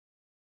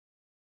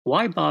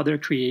Why bother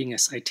creating a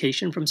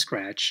citation from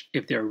scratch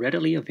if they're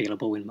readily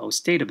available in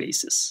most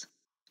databases?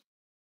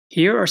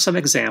 Here are some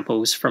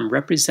examples from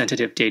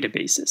representative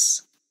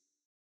databases.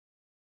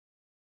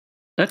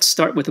 Let's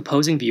start with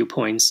opposing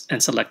viewpoints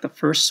and select the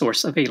first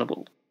source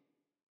available.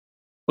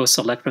 We'll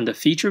select from the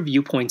Feature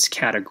Viewpoints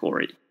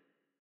category.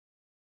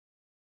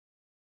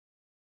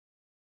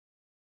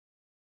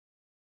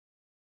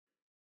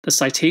 The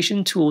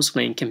Citation Tools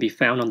link can be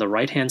found on the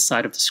right-hand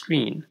side of the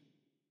screen,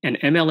 and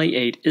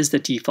MLA8 is the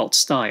default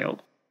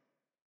style.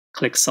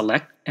 Click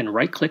Select and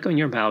right-click on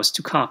your mouse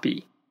to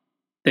copy.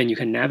 Then you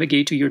can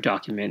navigate to your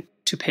document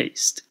to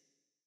paste.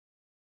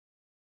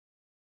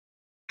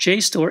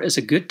 JSTOR is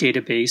a good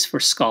database for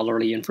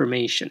scholarly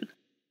information.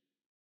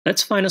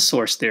 Let's find a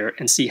source there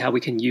and see how we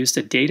can use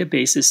the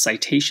database's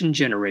citation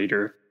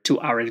generator to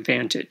our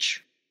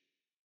advantage.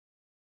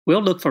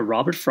 We'll look for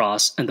Robert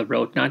Frost and the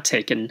Road Not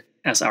Taken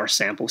as our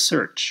sample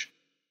search.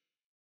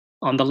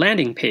 On the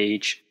landing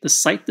page, the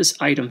Cite This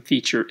Item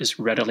feature is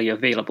readily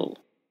available.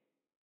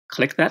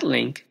 Click that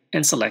link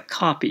and select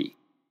Copy,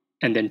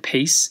 and then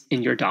paste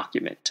in your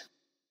document.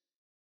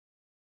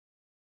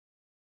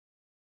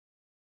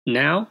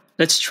 Now,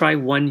 let's try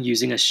one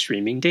using a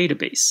streaming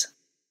database.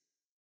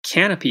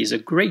 Canopy is a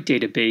great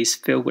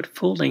database filled with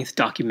full-length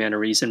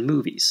documentaries and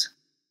movies.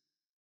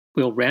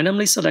 We'll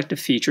randomly select a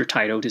feature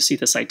title to see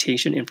the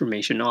citation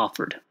information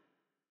offered.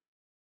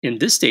 In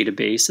this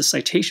database, the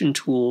citation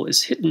tool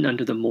is hidden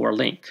under the More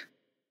link.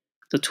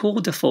 The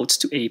tool defaults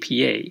to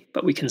APA,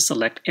 but we can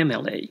select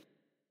MLA.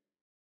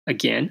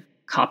 Again,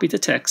 copy the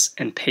text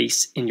and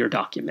paste in your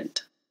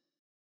document.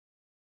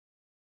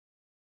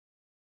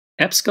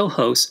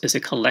 EBSCOhost is a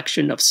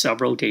collection of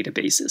several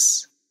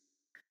databases.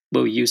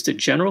 We'll use the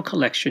general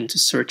collection to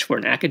search for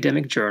an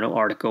academic journal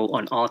article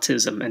on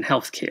autism and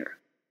healthcare.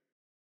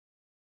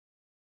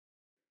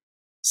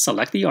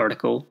 Select the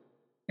article,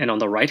 and on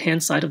the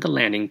right-hand side of the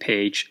landing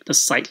page, the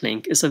cite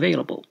link is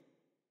available.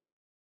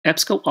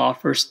 EBSCO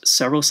offers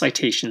several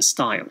citation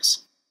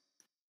styles.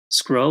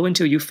 Scroll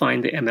until you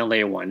find the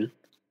MLA one,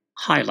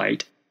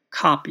 highlight,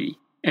 copy,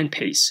 and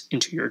paste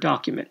into your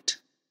document.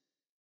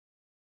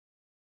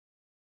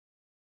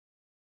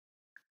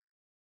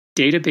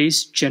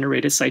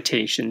 Database-generated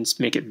citations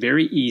make it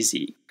very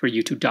easy for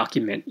you to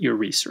document your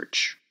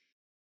research.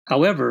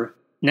 However,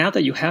 now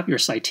that you have your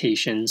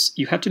citations,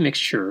 you have to make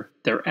sure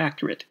they're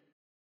accurate.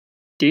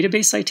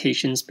 Database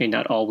citations may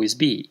not always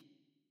be.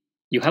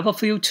 You have a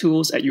few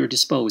tools at your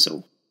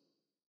disposal.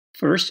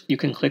 First, you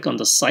can click on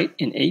the Cite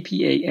in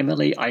APA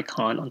MLA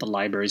icon on the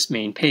library's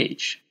main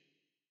page.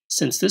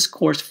 Since this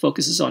course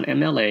focuses on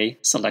MLA,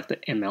 select the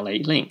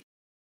MLA link.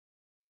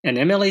 An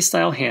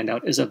MLA-style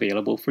handout is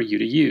available for you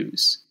to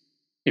use.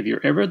 If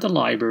you're ever at the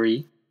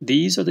library,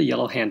 these are the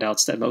yellow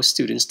handouts that most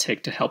students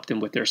take to help them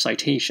with their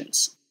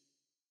citations.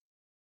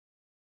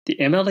 The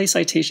MLA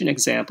citation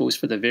examples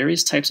for the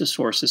various types of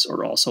sources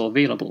are also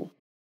available.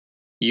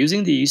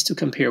 Using these to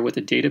compare with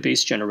the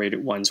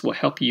database-generated ones will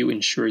help you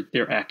ensure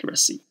their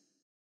accuracy.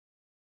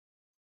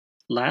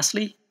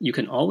 Lastly, you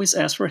can always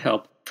ask for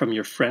help from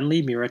your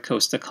friendly Mira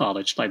Costa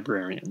College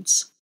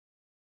librarians.